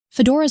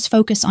Fedora's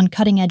focus on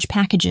cutting-edge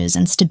packages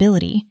and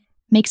stability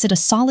makes it a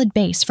solid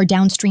base for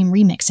downstream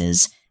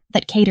remixes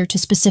that cater to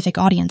specific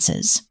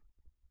audiences.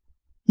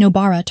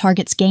 Nobara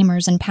targets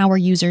gamers and power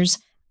users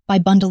by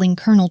bundling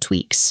kernel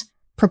tweaks,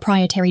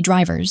 proprietary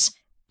drivers,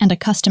 and a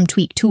custom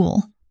tweak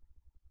tool.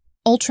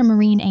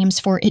 Ultramarine aims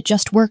for It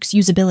Just Works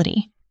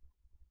usability,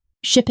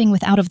 shipping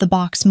with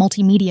out-of-the-box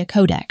multimedia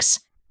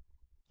codecs,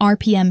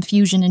 RPM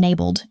fusion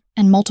enabled,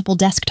 and multiple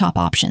desktop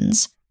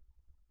options.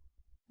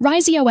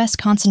 risiOS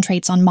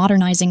concentrates on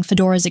modernizing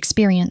Fedora's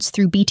experience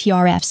through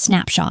Btrfs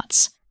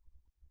snapshots,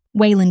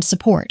 Wayland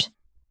support,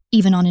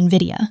 even on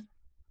NVIDIA,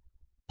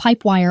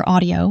 Pipewire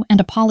audio,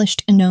 and a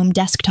polished GNOME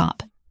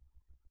desktop.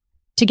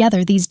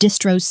 Together, these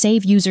distros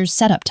save users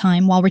setup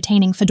time while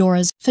retaining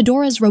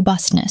Fedora's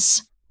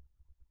robustness.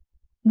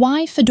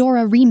 Why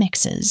Fedora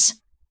Remixes?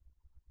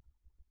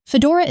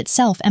 Fedora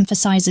itself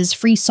emphasizes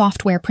free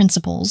software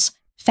principles,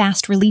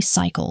 fast release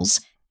cycles,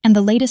 and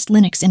the latest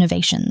Linux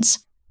innovations.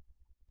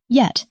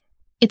 Yet,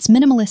 its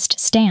minimalist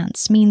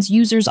stance means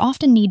users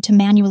often need to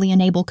manually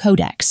enable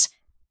codecs,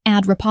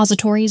 add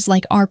repositories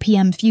like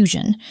RPM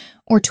Fusion,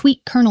 or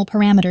tweak kernel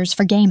parameters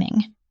for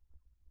gaming.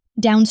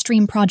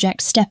 Downstream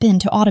projects step in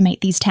to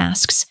automate these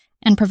tasks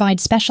and provide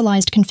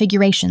specialized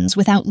configurations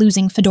without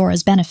losing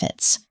Fedora's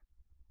benefits.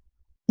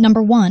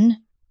 Number 1.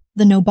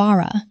 The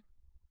Nobara.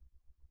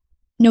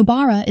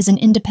 Nobara is an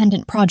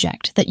independent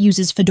project that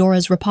uses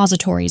Fedora's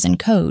repositories and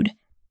code,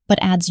 but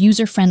adds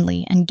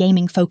user-friendly and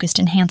gaming-focused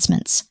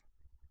enhancements.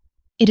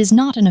 It is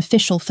not an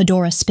official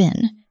Fedora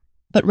spin,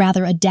 but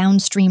rather a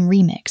downstream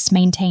remix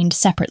maintained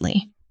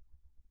separately.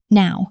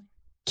 Now,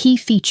 key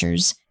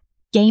features: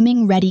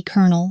 gaming-ready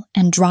kernel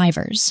and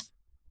drivers.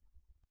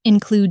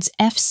 Includes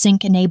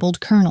F-Sync-enabled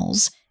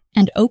kernels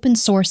and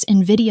open-source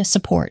NVIDIA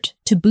support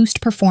to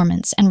boost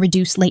performance and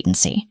reduce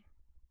latency.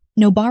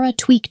 Nobara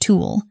Tweak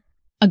Tool,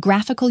 a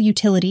graphical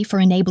utility for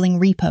enabling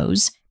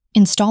repos,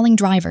 installing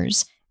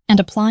drivers, and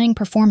applying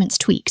performance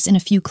tweaks in a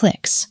few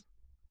clicks.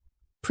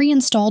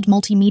 Pre-installed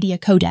multimedia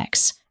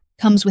codecs,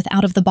 comes with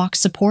out-of-the-box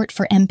support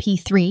for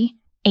MP3,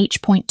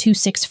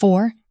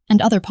 H.264,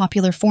 and other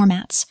popular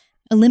formats,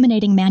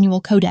 eliminating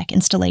manual codec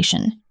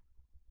installation.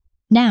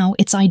 Now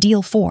it's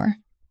ideal for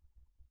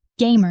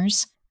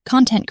gamers,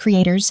 content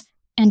creators,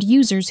 and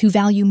users who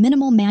value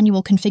minimal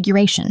manual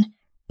configuration,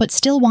 but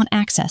still want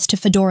access to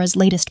Fedora's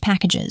latest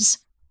packages.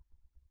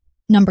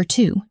 Number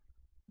 2.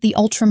 The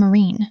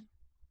Ultramarine.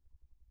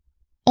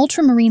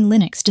 Ultramarine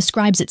Linux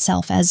describes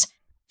itself as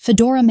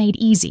Fedora made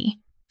easy,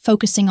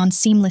 focusing on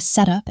seamless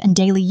setup and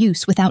daily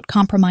use without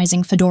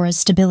compromising Fedora's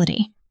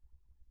stability.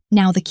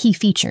 Now the key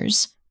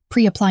features: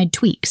 pre-applied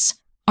tweaks,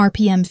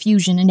 RPM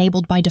Fusion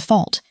enabled by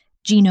default,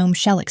 GNOME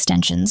shell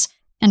extensions,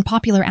 and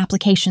popular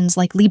applications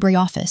like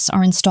LibreOffice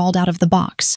are installed out of the box.